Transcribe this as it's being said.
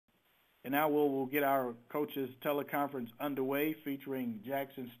And now we'll get our coaches teleconference underway featuring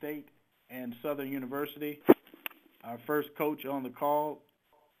Jackson State and Southern University. Our first coach on the call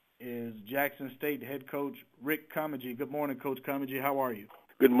is Jackson State head coach Rick Comegy. Good morning, Coach Comegy. How are you?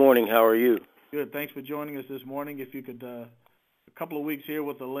 Good morning. How are you? Good. Thanks for joining us this morning. If you could, a couple of weeks here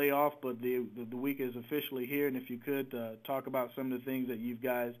with the layoff, but the week is officially here, and if you could talk about some of the things that you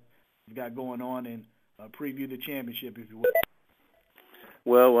guys have got going on and preview the championship, if you would.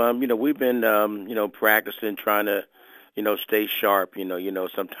 Well, we've been, practicing, trying to, stay sharp.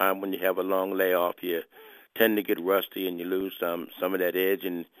 Sometime when you have a long layoff, you tend to get rusty and you lose some of that edge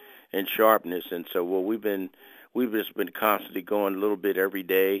and sharpness. And so, we've just been constantly going a little bit every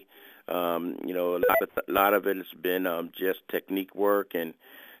day. A lot of it has been just technique work and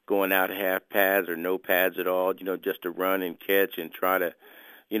going out half pads or no pads at all. Just to run and catch and try to,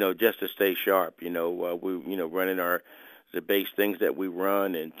 just to stay sharp. Running the base things that we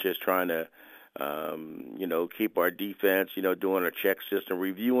run and just trying to, keep our defense, doing our check system,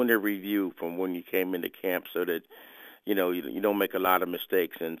 reviewing the review from when you came into camp so that, you don't make a lot of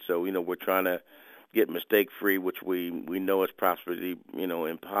mistakes. And so, we're trying to get mistake-free, which we know is possibly,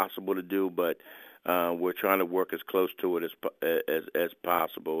 impossible to do, but we're trying to work as close to it as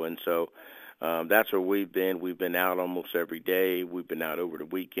possible. And so that's where we've been. We've been out almost every day. We've been out over the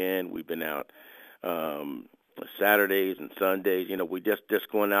weekend. We've been out Saturdays and Sundays. We just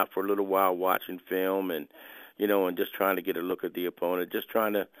going out for a little while watching film and, and just trying to get a look at the opponent, just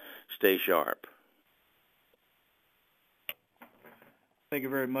trying to stay sharp. Thank you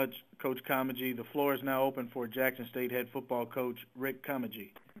very much, Coach Comegy. The floor is now open for Jackson State head football coach Rick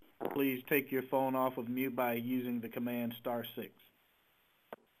Comegy. Please take your phone off of mute by using the command *6.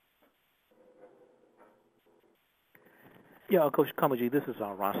 Yeah, Coach Comegy, this is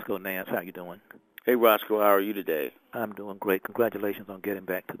Roscoe Nance. How you doing? Hey, Roscoe, how are you today? I'm doing great. Congratulations on getting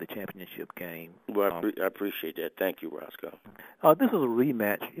back to the championship game. Well, I appreciate that. Thank you, Roscoe. This is a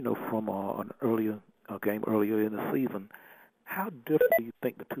rematch, from an earlier game earlier in the season. How different do you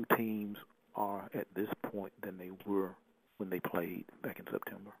think the two teams are at this point than they were when they played back in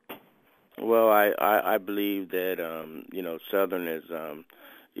September? Well, I believe that Southern has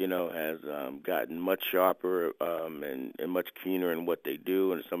gotten much sharper and much keener in what they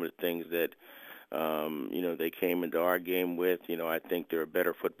do and some of the things that they came into our game with. I think they're a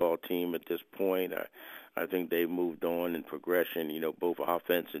better football team at this point. I think they've moved on in progression, both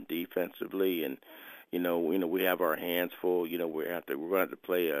offense and defensively, and we have our hands full. We're going to have to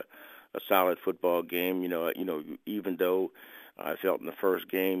play a solid football game. Even though I felt in the first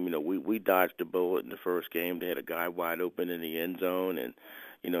game, we dodged a bullet in the first game. They had a guy wide open in the end zone, and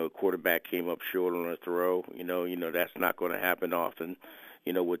the quarterback came up short on a throw. That's not going to happen often.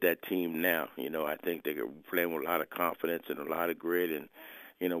 With that team now, I think they're playing with a lot of confidence and a lot of grit, and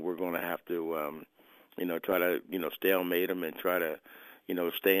we're going to have to, try to, stalemate them and try to,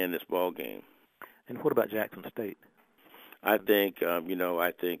 stay in this ball game. And what about Jackson State? I think,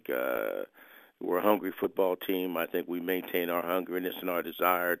 we're a hungry football team. I think we maintain our hungriness and our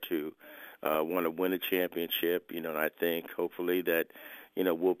desire to want to win a championship. And I think hopefully that,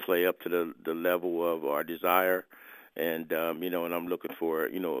 we'll play up to the level of our desire. And, and I'm looking for,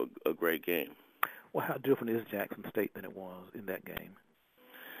 a great game. Well, how different is Jackson State than it was in that game?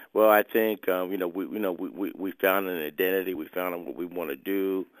 Well, I think, we found an identity. We found what we want to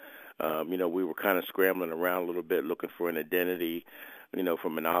do. We were kind of scrambling around a little bit looking for an identity,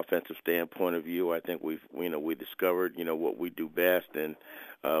 from an offensive standpoint of view. I think we discovered, what we do best, and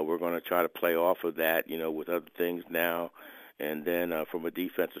we're going to try to play off of that, with other things now. And then from a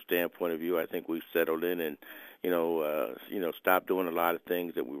defensive standpoint of view, I think we've settled in and, stopped doing a lot of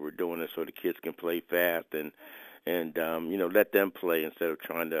things that we were doing so the kids can play fast and let them play instead of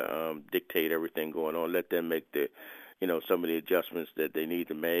trying to dictate everything going on. Let them make the some of the adjustments that they need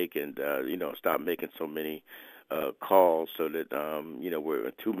to make and, stop making so many calls so that,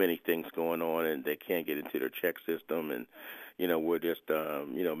 we're too many things going on and they can't get into their check system. And, we'll just,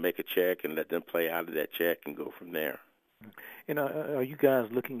 make a check and let them play out of that check and go from there. And are you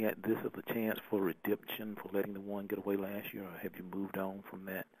guys looking at this as a chance for redemption for letting the one get away last year, or have you moved on from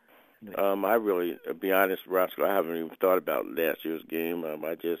that? I really, to be honest, Roscoe, I haven't even thought about last year's game.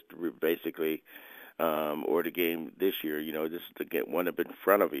 I just basically or the game this year, just to get one up in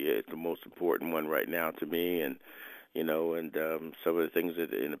front of you. It's the most important one right now to me, and some of the things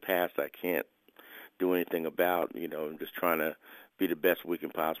that in the past I can't do anything about. I'm just trying to be the best we can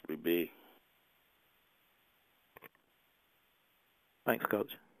possibly be. Thanks,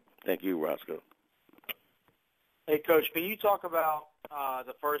 Coach. Thank you, Roscoe. Hey, Coach, can you talk about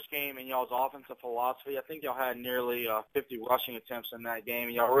the first game and y'all's offensive philosophy? I think y'all had nearly 50 rushing attempts in that game,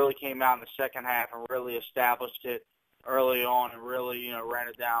 and y'all really came out in the second half and really established it early on and really, ran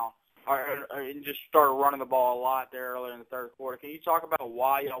it down and just started running the ball a lot there earlier in the third quarter. Can you talk about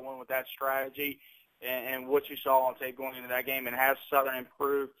why y'all went with that strategy and what you saw on tape going into that game, and has Southern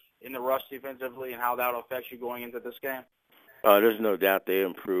improved in the rush defensively and how that will affect you going into this game? There's no doubt they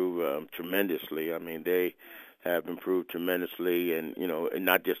improve tremendously. I mean, they have improved tremendously, and and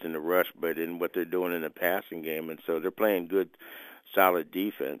not just in the rush, but in what they're doing in the passing game. And so they're playing good, solid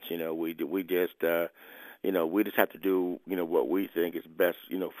defense. We just we just have to do what we think is best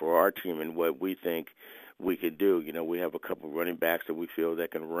for our team and what we think we could do. We have a couple of running backs that we feel that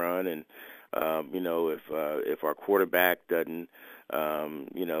can run, and if our quarterback doesn't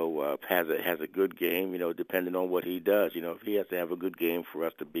has a good game, depending on what he does, if he has to have a good game for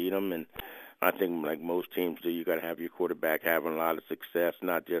us to beat him. And I think, like most teams do, you got to have your quarterback having a lot of success,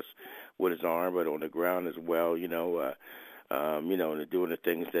 not just with his arm, but on the ground as well. And doing the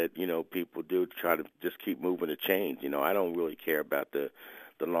things that people do to try to just keep moving the chains. I don't really care about the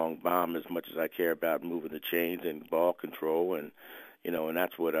long bomb as much as I care about moving the chains and ball control, and and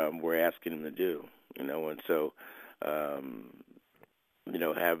that's what we're asking him to do. And so.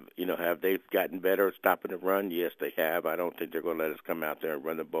 Have they gotten better at stopping the run? Yes, they have. I don't think they're going to let us come out there and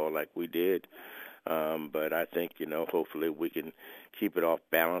run the ball like we did. But I think, hopefully we can keep it off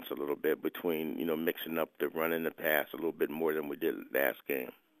balance a little bit between, mixing up the run and the pass a little bit more than we did last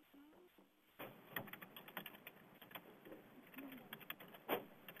game.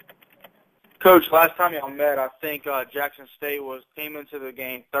 Coach, last time y'all met, I think Jackson State came into the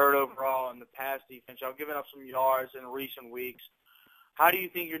game third overall in the pass defense. Y'all given up some yards in recent weeks. How do you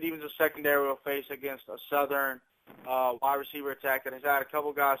think your defensive secondary will face against a Southern wide receiver attack that has had a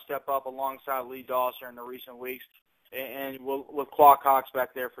couple guys step up alongside Lee Dawson in the recent weeks, and with Clark Cox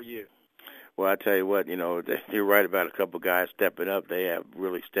back there for you? Well, I tell you what, you're right about a couple guys stepping up. They have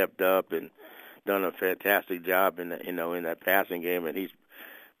really stepped up and done a fantastic job in that passing game, and he's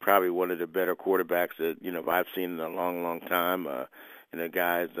probably one of the better quarterbacks that I've seen in a long, long time. The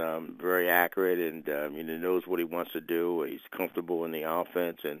guy's very accurate and he knows what he wants to do. He's comfortable in the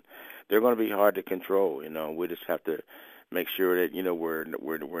offense, and they're going to be hard to control. We just have to make sure that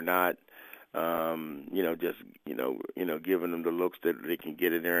we're not just giving them the looks that they can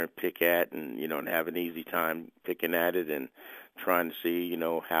get in there and pick at, and and have an easy time picking at it, and trying to see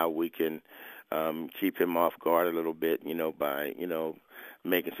how we can keep him off guard a little bit, by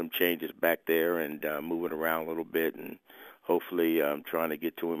making some changes back there and moving around a little bit, and hopefully trying to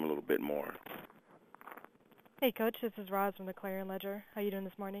get to him a little bit more. Hey, Coach, this is Roz from the Clarion Ledger. How are you doing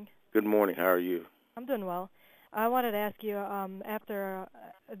this morning? Good morning. How are you? I'm doing well. I wanted to ask you, after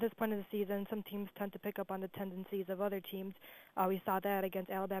at this point of the season, some teams tend to pick up on the tendencies of other teams. We saw that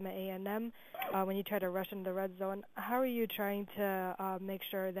against Alabama A&M when you try to rush into the red zone. How are you trying to make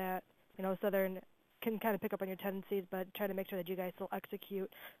sure that Southern can kind of pick up on your tendencies, but try to make sure that you guys still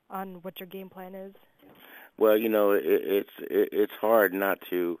execute on what your game plan is? Well, it's hard not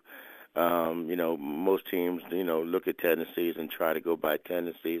to. Most teams, look at tendencies and try to go by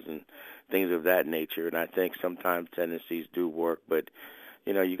tendencies and things of that nature. And I think sometimes tendencies do work, but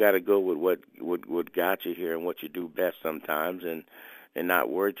you got to go with what got you here and what you do best sometimes, and not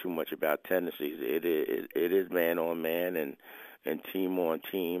worry too much about tendencies. It is man on man and team on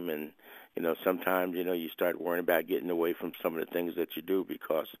team, and sometimes you start worrying about getting away from some of the things that you do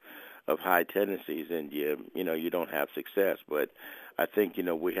because of high tendencies, and you don't have success. But I think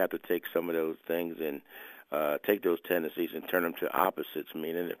we have to take some of those things and take those tendencies and turn them to opposites.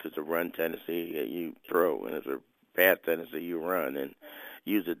 Meaning, if it's a run tendency, you throw, and if it's a pass tendency, you run, and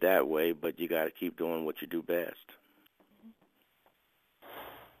use it that way. But you got to keep doing what you do best.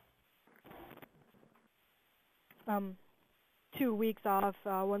 2 weeks off,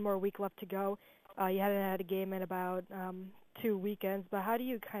 one more week left to go. You haven't had a game in about 2 weekends, but how do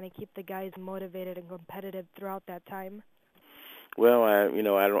you kind of keep the guys motivated and competitive throughout that time? Well, I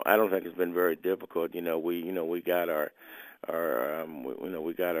don't think it's been very difficult. We got we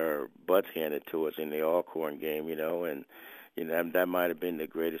got our butts handed to us in the Alcorn game, and that might have been the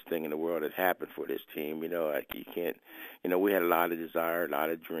greatest thing in the world that happened for this team. You can't, we had a lot of desire, a lot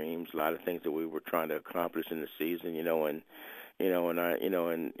of dreams, a lot of things that we were trying to accomplish in the season, and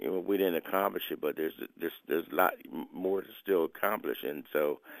we didn't accomplish it, but there's a lot more to still accomplish, and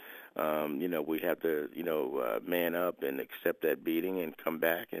so we have to man up and accept that beating and come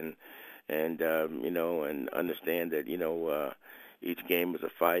back and understand that each game is a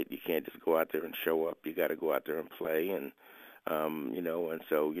fight. You can't just go out there and show up. You got to go out there and play, and And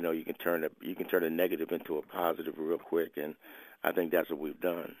so you can turn a negative into a positive real quick, and I think that's what we've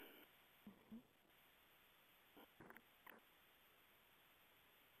done.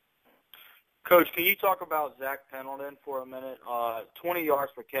 Coach, can you talk about Zach Pendleton for a minute? 20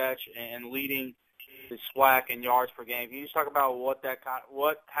 yards per catch and leading the SWAC in yards per game. Can you just talk about what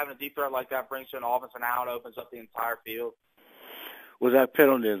having a deep threat like that brings to an offense and how it opens up the entire field? Well, Zach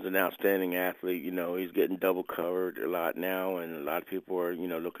Pendleton's an outstanding athlete. He's getting double covered a lot now, and a lot of people are,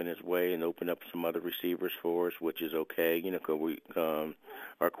 looking his way and open up some other receivers for us, which is okay. Because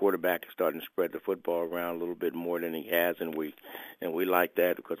our quarterback is starting to spread the football around a little bit more than he has, and we like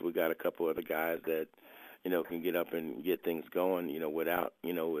that because we got a couple other guys that, can get up and get things going, without,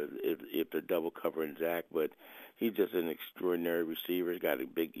 if they're double covering Zach. But he's just an extraordinary receiver. He's got a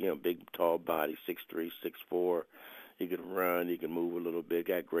big, tall body, 6'3", 6'4". He can run. He can move a little bit.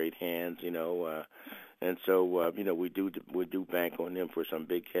 Got great hands, and so we do bank on him for some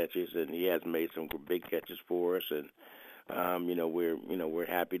big catches, and he has made some big catches for us. And we're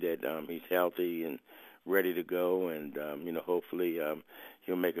happy that he's healthy and ready to go, and hopefully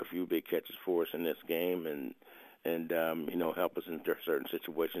he'll make a few big catches for us in this game, and help us in certain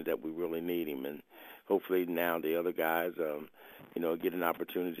situations that we really need him. And hopefully now the other guys get an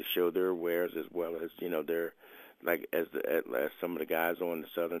opportunity to show their wares as well as their. Like as some of the guys on the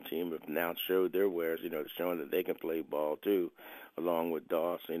Southern team have now showed their wares, showing that they can play ball too, along with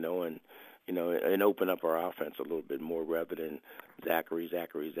Dawson, and open up our offense a little bit more rather than Zachary.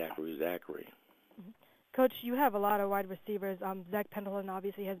 Coach, you have a lot of wide receivers. Zach Pendleton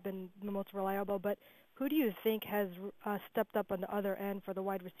obviously has been the most reliable, but who do you think has stepped up on the other end for the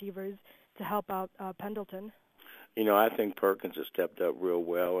wide receivers to help out Pendleton? I think Perkins has stepped up real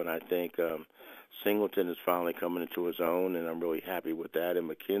well, and I think Singleton is finally coming into his own, and I'm really happy with that. And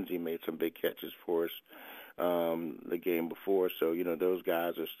McKenzie made some big catches for us the game before, so those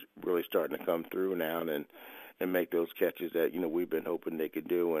guys are really starting to come through now and make those catches that we've been hoping they could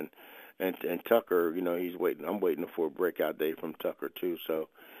do. And Tucker, he's waiting. I'm waiting for a breakout day from Tucker too. So.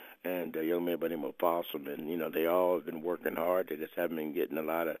 And a young man by the name of Possum, and they all have been working hard. They just haven't been getting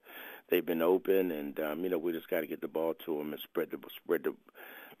they've been open, and we just got to get the ball to them and spread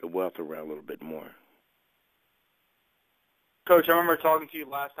the wealth around a little bit more. Coach, I remember talking to you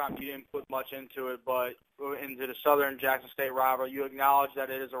last time. You didn't put much into it, but into the Southern Jackson State rivalry, you acknowledged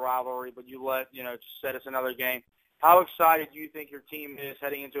that it is a rivalry, but you just said it's another game. How excited do you think your team is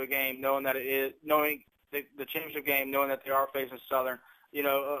heading into a game, knowing that it is, knowing the championship game, knowing that they are facing Southern?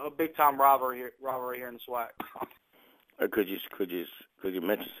 A big-time rivalry here in the SWAC. Could you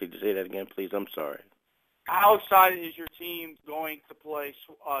say that again, please? I'm sorry. How excited is your team going to play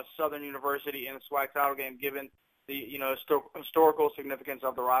Southern University in the SWAC title game, given the historical significance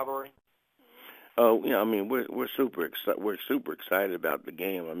of the rivalry? Oh, we're super excited about the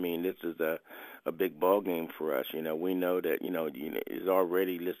game. This is a big ball game for us. We know that it's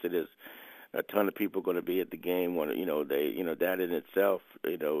already listed as a ton of people going to be at the game. That in itself,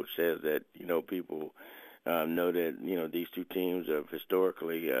 says that people know that these two teams have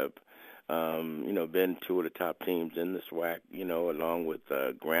historically been two of the top teams in the SWAC. Along with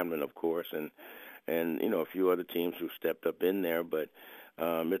Grambling, of course, and a few other teams who stepped up in there. But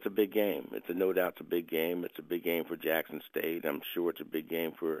it's a big game. No doubt it's a big game. It's a big game for Jackson State. I'm sure it's a big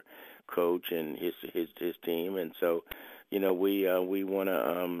game for Coach and his team. And so. We want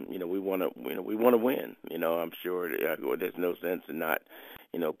to win. I'm sure there's no sense in not,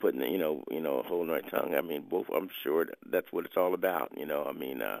 putting, holding our tongue. I'm sure that's what it's all about.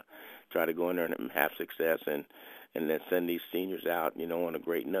 Try to go in there and have success and then send these seniors out, on a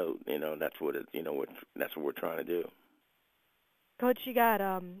great note. That's what that's what we're trying to do. Coach, you got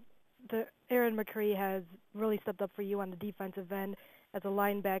Aaron McCree has really stepped up for you on the defensive end as a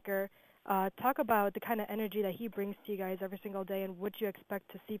linebacker. Talk about the kind of energy that he brings to you guys every single day and what you expect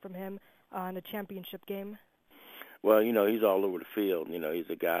to see from him in the championship game. Well, he's all over the field. He's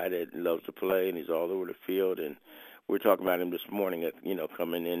a guy that loves to play, and he's all over the field. And we were talking about him this morning at,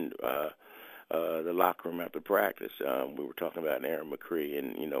 coming in the locker room after practice. We were talking about Aaron McCree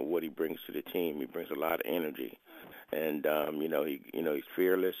and, what he brings to the team. He brings a lot of energy. And, he's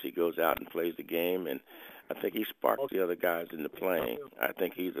fearless. He goes out and plays the game, and I think he sparks the other guys into playing. I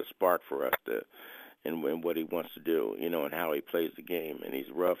think he's a spark for us in what he wants to do, and how he plays the game. And he's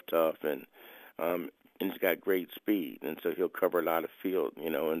rough, tough, and he's got great speed, and so he'll cover a lot of field,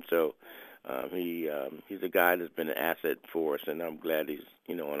 And so he's a guy that's been an asset for us, and I'm glad he's,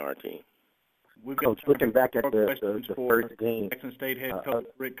 on our team. We've got looking back at the first game. Jackson State head coach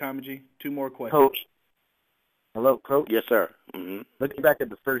Rick Comegy. 2 more questions. Coach. Hello, Coach. Yes, sir. Mm-hmm. Looking back at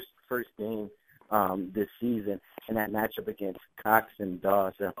the first game this season, in that matchup against Cox and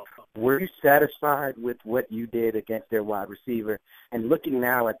Dawson. Were you satisfied with what you did against their wide receiver? And looking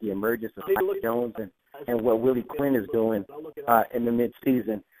now at the emergence of Mike Jones and what Willie Quinn is doing in the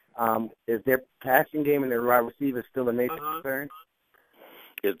midseason, is their passing game and their wide receiver still a major concern?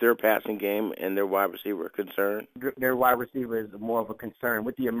 Is their passing game and their wide receiver a concern? Their wide receiver is more of a concern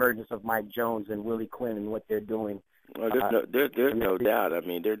with the emergence of Mike Jones and Willie Quinn and what they're doing. Well, there's no doubt. I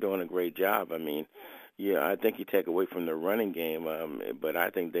mean, they're doing a great job. I mean, yeah, I think you take away from their running game, but I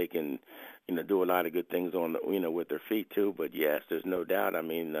think they can, do a lot of good things on, with their feet too. But yes, there's no doubt. I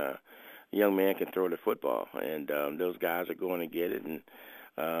mean, a young man can throw the football, and those guys are going to get it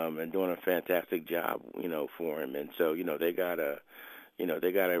and doing a fantastic job, for him. And so, they got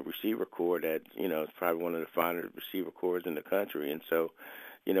a receiver corps that, is probably one of the finest receiver corps in the country. And so,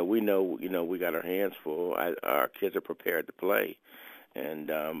 we know, we got our hands full. Our kids are prepared to play. And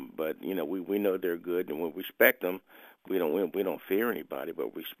but we know they're good, and we respect them. We don't fear anybody,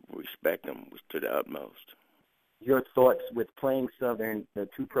 but we respect them to the utmost. Your thoughts with playing Southern? The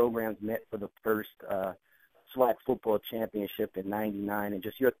two programs met for the first SWAC football championship in '99, and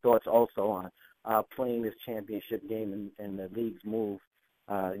just your thoughts also on playing this championship game and the league's move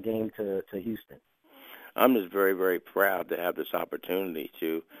game to Houston. I'm just very, very proud to have this opportunity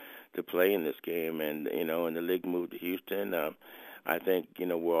to play in this game, and and the league moved to Houston. I think,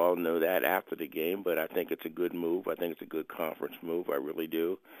 we'll all know that after the game, but I think it's a good move. I think it's a good conference move. I really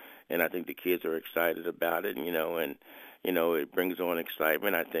do. And I think the kids are excited about it, and, it brings on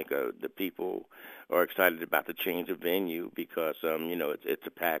excitement. I think the people are excited about the change of venue because, it's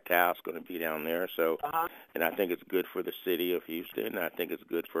a packed house going to be down there. So, and I think it's good for the city of Houston. I think it's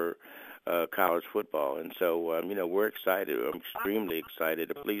good for college football. And so, we're excited. I'm extremely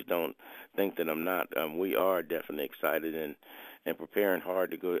excited. Please don't think that I'm not. We are definitely excited and preparing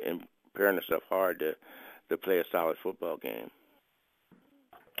ourselves hard to play a solid football game.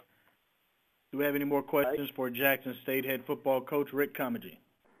 Do we have any more questions for Jackson State head football coach Rick Comegy?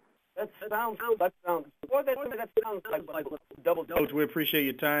 That sounds like double. Coach, we appreciate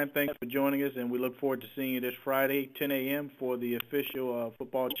your time. Thanks for joining us, and we look forward to seeing you this Friday, 10 a.m. for the official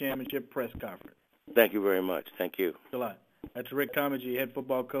football championship press conference. Thank you very much. Thank you. Thanks a lot. That's Rick Comegy, head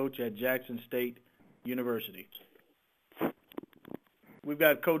football coach at Jackson State University. We've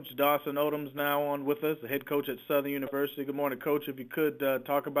got Coach Dawson Odums now on with us, the head coach at Southern University. Good morning, Coach. If you could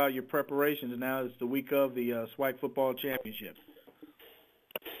talk about your preparations now. It's the week of the SWAC football championship.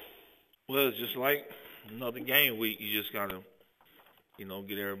 Well, it's just like another game week. You just got to,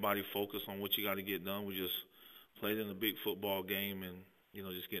 get everybody focused on what you got to get done. We just played in a big football game and,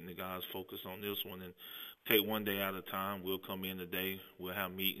 just getting the guys focused on this one and take one day at a time. We'll come in today. We'll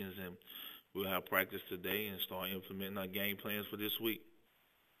have meetings and we'll have practice today and start implementing our game plans for this week.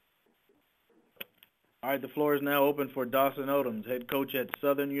 All right, the floor is now open for Dawson Odums, head coach at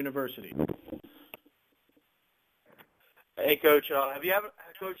Southern University. Hey, Coach. Have you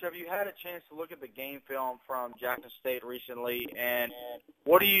had a chance to look at the game film from Jackson State recently? And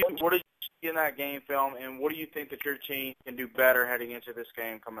what did you see in that game film? And what do you think that your team can do better heading into this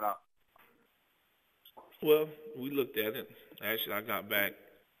game coming up? Well, we looked at it. Actually,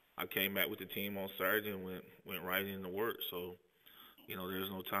 I came back with the team on Saturday and went right into work. So, there's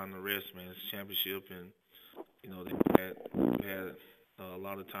no time to rest, man. It's a championship, and we had a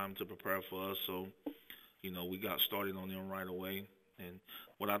lot of time to prepare for us. So, we got started on them right away. And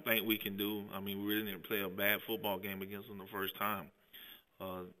what I think we can do, we really didn't play a bad football game against them the first time.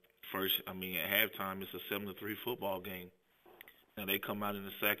 At halftime, it's a 7-3 football game. Now they come out in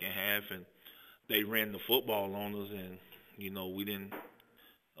the second half and they ran the football on us, and we didn't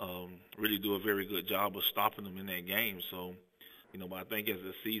really do a very good job of stopping them in that game. So, but I think as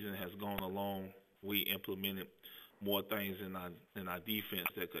the season has gone along, we implemented more things in our defense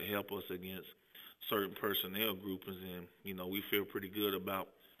that could help us against certain personnel groupings, and we feel pretty good about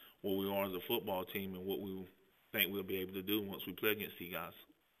where we are as a football team and what we think we'll be able to do once we play against these guys.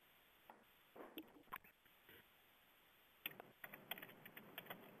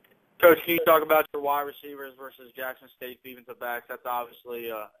 Coach, can you talk about your wide receivers versus Jackson State defensive backs? That's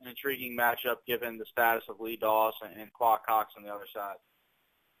obviously an intriguing matchup given the status of Lee Dawson and Quad Cox on the other side.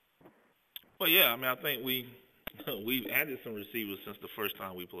 Well, yeah, I think we've added some receivers since the first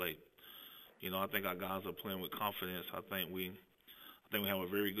time we played. I think our guys are playing with confidence. I think we have a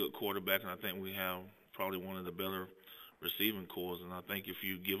very good quarterback, and I think we have probably one of the better receiving corps. And I think if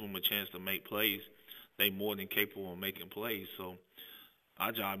you give them a chance to make plays, they're more than capable of making plays. So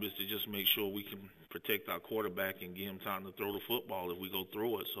our job is to just make sure we can protect our quarterback and give him time to throw the football if we go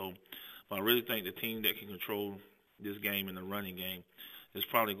through it. So I really think the team that can control this game in the running game is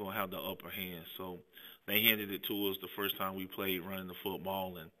probably going to have the upper hand. So they handed it to us the first time we played running the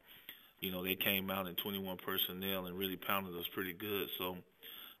football, and they came out in 21 personnel and really pounded us pretty good. So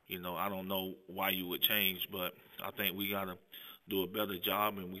I don't know why you would change, but I think we got to do a better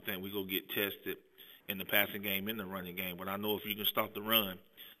job, and we think we're going to get tested in the passing game, in the running game. But I know if you can stop the run,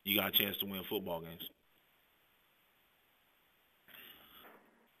 you got a chance to win football games.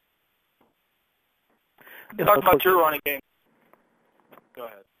 Talk about your running game. Go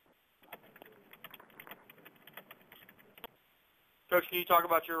ahead. Coach, can you talk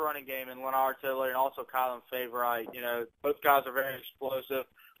about your running game and Leonard Artillery and also Kylan Favorite? Both guys are very explosive.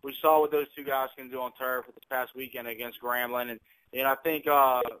 We saw what those two guys can do on turf this past weekend against Grambling, and I think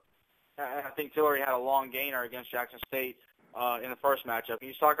Tillery had a long gainer against Jackson State in the first matchup. Can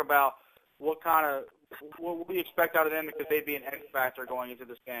you talk about what we expect out of them because they'd be an X factor going into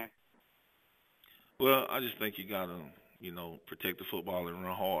this game? Well, I just think you got to, protect the football and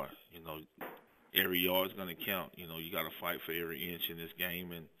run hard. Every yard's going to count. You got to fight for every inch in this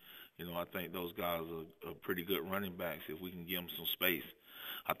game, and I think those guys are pretty good running backs if we can give them some space.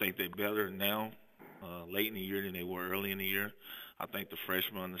 I think they're better now, late in the year than they were early in the year. I think the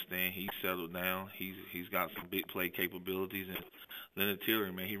freshmen understand he's settled down. He's got some big play capabilities. And Leonard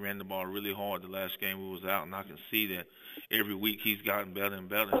Tillery, man, he ran the ball really hard the last game we was out, and I can see that every week he's gotten better and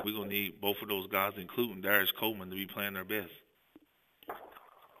better. We're going to need both of those guys, including Darius Coleman, to be playing their best.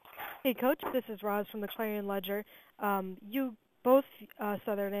 Hey, Coach, this is Roz from the Clarion Ledger. You both,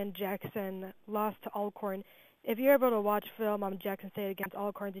 Southern and Jackson, lost to Alcorn. If you're able to watch film on Jackson State against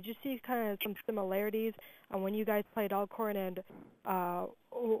Alcorn, did you see kind of some similarities when you guys played Alcorn, and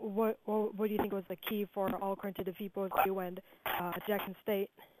what do you think was the key for Alcorn to defeat both you and Jackson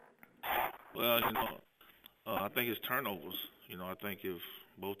State? Well, I think it's turnovers. I think if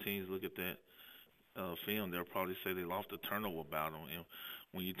both teams look at that film, they'll probably say they lost the turnover battle. And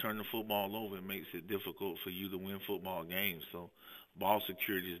when you turn the football over, it makes it difficult for you to win football games. So ball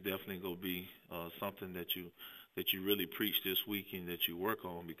security is definitely going to be something that you really preach this week and that you work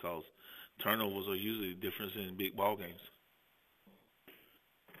on, because turnovers are usually the difference in big ball games.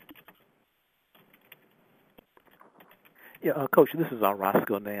 Yeah, Coach, this is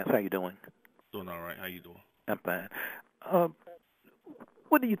Roscoe Nance. How you doing? Doing all right. How you doing? I'm fine.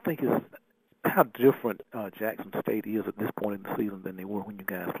 What do you think is how different Jackson State is at this point in the season than they were when you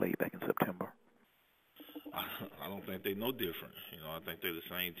guys played back in September? I don't think they're no different. I think they're the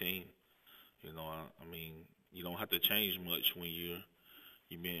same team. I mean, you don't have to change much when you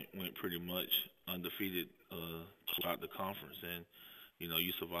went pretty much undefeated throughout the conference, and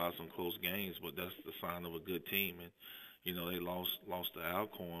you survived some close games, but that's the sign of a good team. And they lost to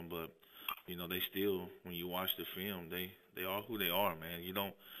Alcorn, but they still, when you watch the film, they are who they are, man. You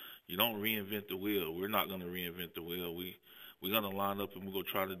don't reinvent the wheel. We're not going to reinvent the wheel. We're going to line up and we're going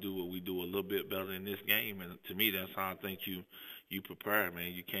to try to do what we do a little bit better in this game. And to me, that's how I think you prepare,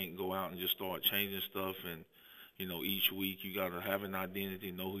 man. You can't go out and just start changing stuff. And, each week you got to have an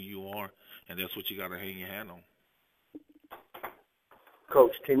identity, know who you are, and that's what you got to hang your hat on.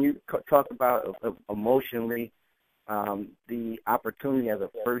 Coach, can you talk about emotionally the opportunity as a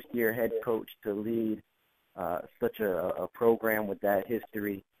first-year head coach to lead such a program with that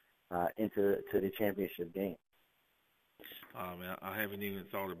history into the championship game? Man, I haven't even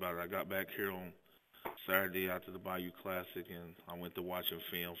thought about it. I got back here on Saturday after the Bayou Classic, and I went to watching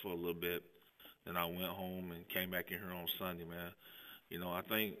film for a little bit. Then I went home and came back in here on Sunday, man. I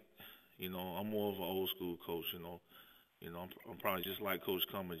think, I'm more of an old school coach, I'm probably just like Coach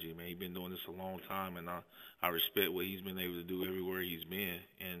Comegy, man. He's been doing this a long time, and I respect what he's been able to do everywhere he's been.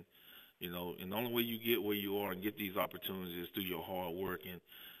 And, and the only way you get where you are and get these opportunities is through your hard work. And,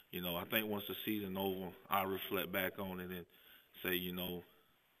 I think once the season's over, I reflect back on it and say,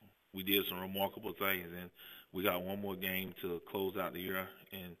 we did some remarkable things, and we got one more game to close out the year,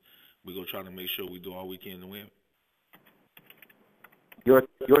 and we're going to try to make sure we do all we can to win. Your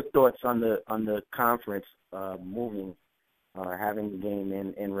thoughts on the conference moving, having the game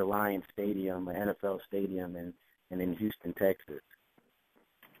in Reliance Stadium, an NFL stadium, and in Houston, Texas?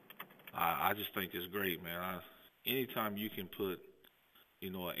 I just think it's great, man. Anytime you can put, a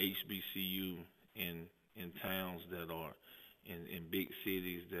HBCU in towns that are in big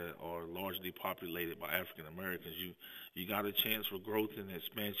cities that are largely populated by African Americans, you got a chance for growth and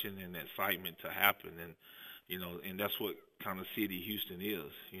expansion and excitement to happen, and and that's what kind of city Houston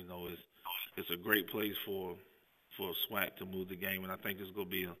is. It's a great place for SWAC to move the game, and I think it's going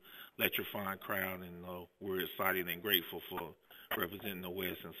to be an electrifying crowd, and we're excited and grateful for representing the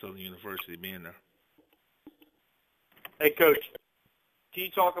West and Southern University being there. Hey, Coach, can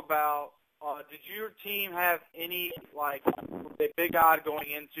you talk about did your team have any, like, big odds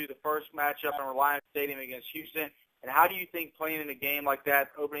going into the first matchup in Reliance Stadium against Houston? And how do you think playing in a game like that,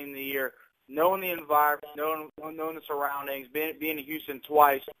 opening the year, knowing the environment, knowing the surroundings, being in Houston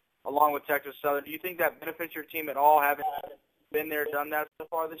twice, along with Texas Southern, do you think that benefits your team at all, having been there, done that so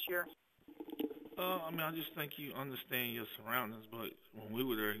far this year? I just think you understand your surroundings, but when we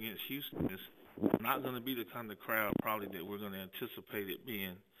were there against Houston, it's not going to be the kind of crowd probably that we're going to anticipate it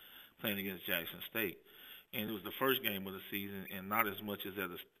being playing against Jackson State. And it was the first game of the season and not as much as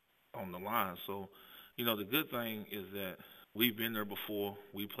that is on the line. So, the good thing is that we've been there before.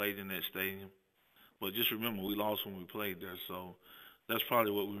 We played in that stadium. But just remember, we lost when we played there. So that's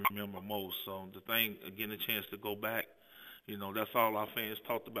probably what we remember most. So the thing, getting a chance to go back, that's all our fans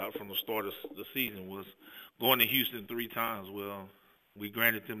talked about from the start of the season was going to Houston 3 times. Well, we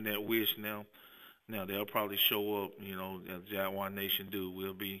granted them that wish now. Now they'll probably show up, as Jaguar Nation do.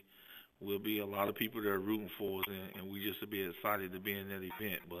 We'll be a lot of people that are rooting for us, and we just will be excited to be in that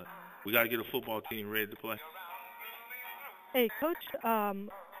event. But we got to get a football team ready to play. Hey, Coach,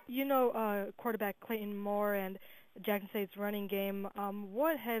 quarterback Clayton Moore and Jackson State's running game.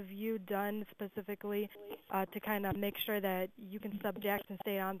 What have you done specifically to kind of make sure that you can sub Jackson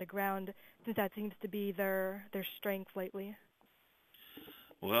State on the ground, since that seems to be their strength lately?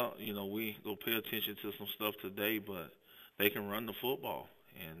 Well, we go pay attention to some stuff today, but they can run the football,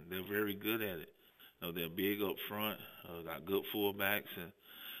 and they're very good at it. They're big up front, got good fullbacks, and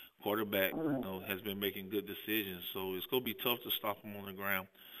quarterback has been making good decisions. So it's going to be tough to stop them on the ground.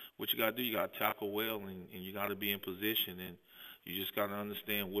 What you got to do, you got to tackle well, and you got to be in position, and you just got to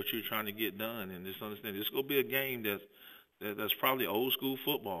understand what you're trying to get done, and just understand this going to be a game that's probably old school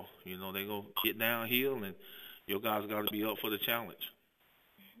football. They're going to get downhill, and your guys got to be up for the challenge.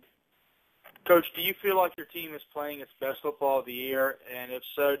 Coach, do you feel like your team is playing its best football of the year? And if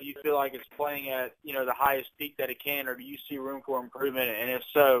so, do you feel like it's playing at, the highest peak that it can, or do you see room for improvement? And if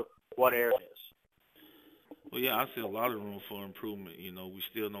so, what areas? Well, yeah, I see a lot of room for improvement. We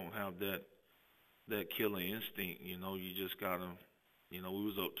still don't have that killer instinct. You just got to, we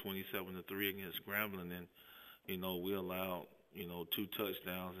was up 27-3 against Grambling, and, we allowed, 2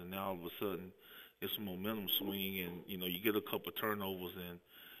 touchdowns, and now all of a sudden it's a momentum swing, and, you get a couple turnovers, and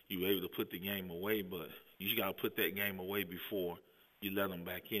you're able to put the game away, but you got to put that game away before you let them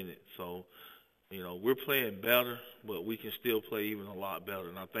back in it. So, we're playing better, but we can still play even a lot better,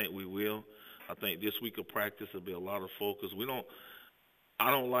 and I think we will. I think this week of practice will be a lot of focus. I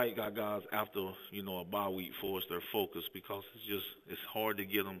don't like our guys after, a bye week for us, their focus, because it's hard to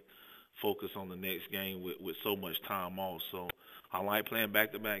get them focused on the next game with so much time off. So I like playing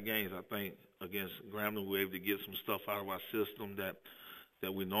back-to-back games. I think against Grambling we were able to get some stuff out of our system that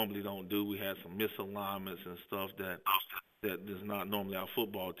we normally don't do. We had some misalignments and stuff that is not normally our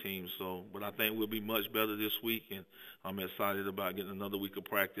football team. So, but I think we'll be much better this week, and I'm excited about getting another week of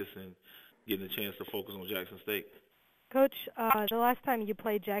practice and getting a chance to focus on Jackson State. Coach, the last time you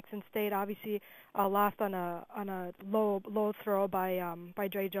played Jackson State, obviously lost on a low throw by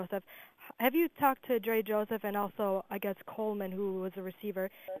Dre Joseph. Have you talked to Dre Joseph and also, I guess, Coleman, who was a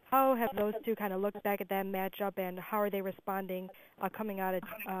receiver? How have those two kind of looked back at that matchup, and how are they responding coming into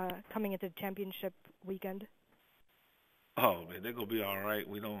the championship weekend? Oh, man, they're going to be all right.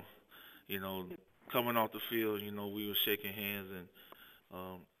 We don't, coming off the field, we were shaking hands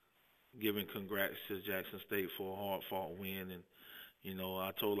and giving congrats to Jackson State for a hard-fought win. And,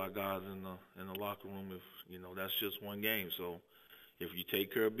 I told our guys in the locker room, if, that's just one game. So if you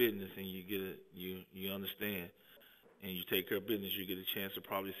take care of business and you get it, you understand, and you take care of business, you get a chance to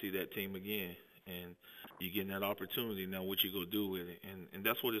probably see that team again. And you're getting that opportunity. Now what you going to do with it? And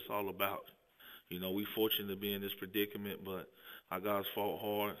that's what it's all about. We fortunate to be in this predicament, but our guys fought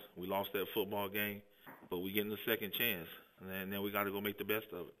hard. We lost that football game, but we getting a second chance, and then we got to go make the best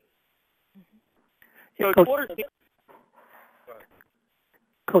of it. Yeah,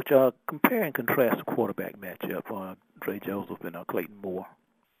 Coach, compare and contrast the quarterback matchup, Dre Joseph and Clayton Moore.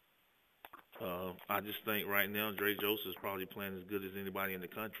 I just think right now Dre Joseph is probably playing as good as anybody in the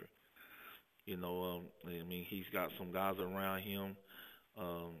country. He's got some guys around him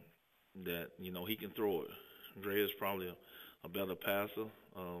that, he can throw it. Dre is probably a better passer.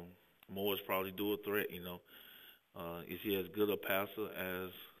 Moore is probably dual threat, Is he as good a passer as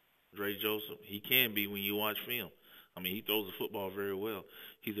Dre Joseph? He can be when you watch film. He throws the football very well.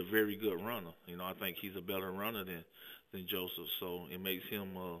 He's a very good runner. I think he's a better runner than Joseph, so it makes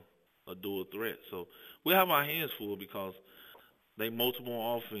him a dual threat. So we have our hands full because they multiple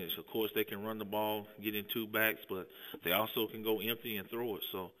on offense. Of course, they can run the ball, get in 2 backs, but they also can go empty and throw it.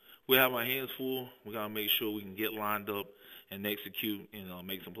 So we have our hands full. We got to make sure we can get lined up and execute and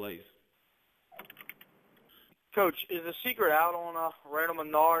make some plays. Coach, is the secret out on Randall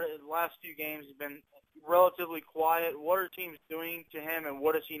Menard? The last few games have been relatively quiet. What are teams doing to him, and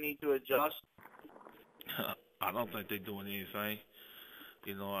what does he need to adjust? I don't think they're doing anything.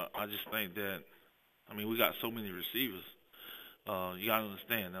 You know, I just think that, I mean, we got so many receivers. You got to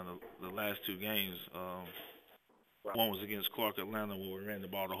understand, now the last two games, one was against Clark Atlanta where we ran the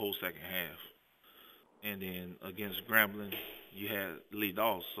ball the whole second half. And then against Grambling, you had Lee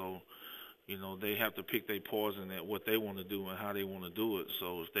Doss. So, you know, they have to pick their poison at what they want to do and how they want to do it.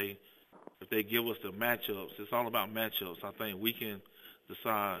 So if they give us the matchups, it's all about matchups. I think we can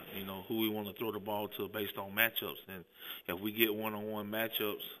decide, you know, who we want to throw the ball to based on matchups. And if we get one-on-one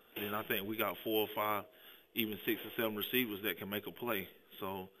matchups, then I think we got 4 or 5, even 6 or 7 receivers that can make a play.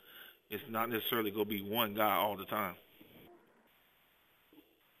 So it's not necessarily going to be one guy all the time.